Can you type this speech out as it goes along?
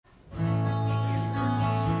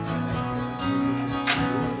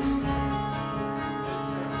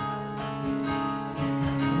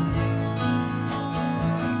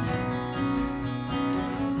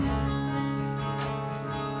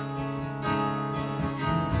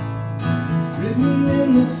written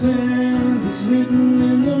in the sand, it's written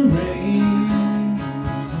in the rain.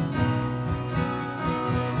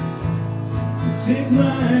 So take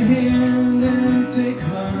my hand and take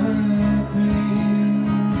my pain.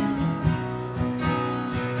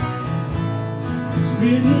 It's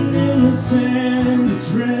written in the sand, it's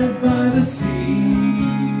read by the sea.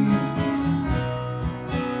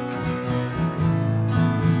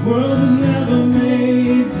 This world was never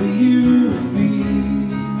made for you and me.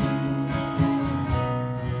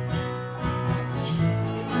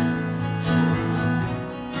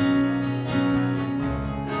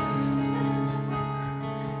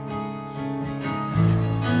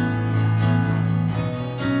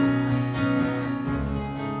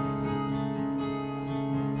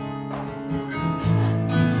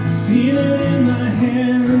 You've seen it in my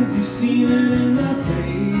hands, you've seen it in my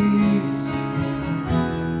face.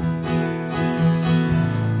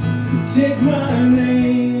 So take my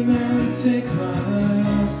name and take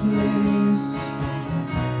my place.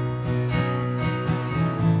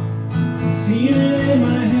 You've seen it in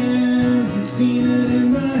my hands and seen it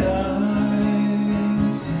in my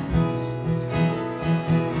eyes.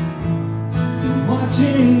 I'm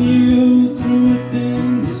watching you through a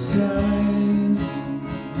thin disguise.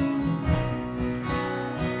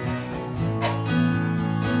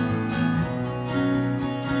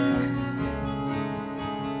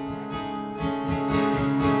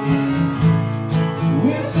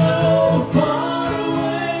 We're so far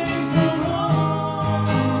away from home.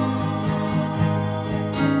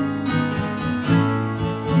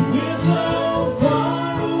 We're so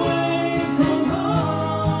far away from home.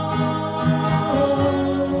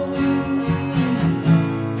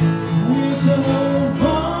 We're so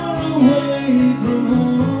far away from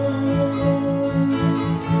home.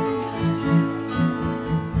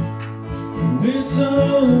 We're so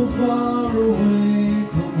far away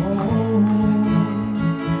from home.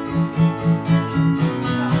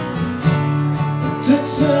 Took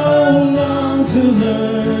so long to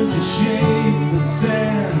learn to shape the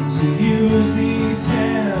sand, to use these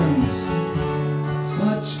hands,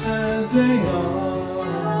 such as they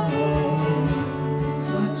are,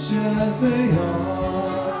 such as they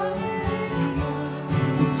are.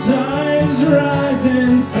 The tide's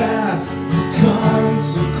rising fast to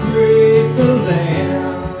consecrate the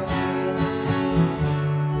land.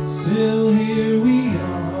 Still here we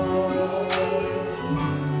are,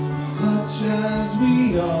 such as we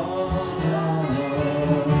are.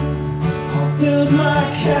 I'll build my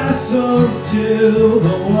castles till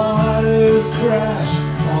the waters crash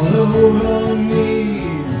all over me,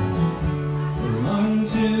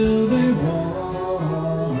 until they wash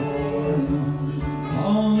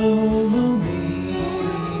all over me.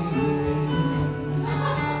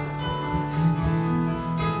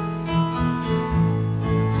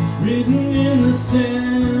 It's written in the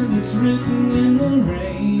sand, it's written in the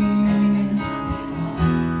rain.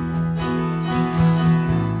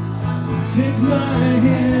 So take my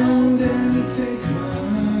hand and take my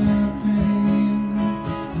pain.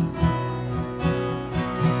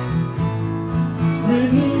 It's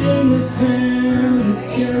written in the sand, it's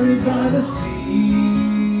carried by the sea.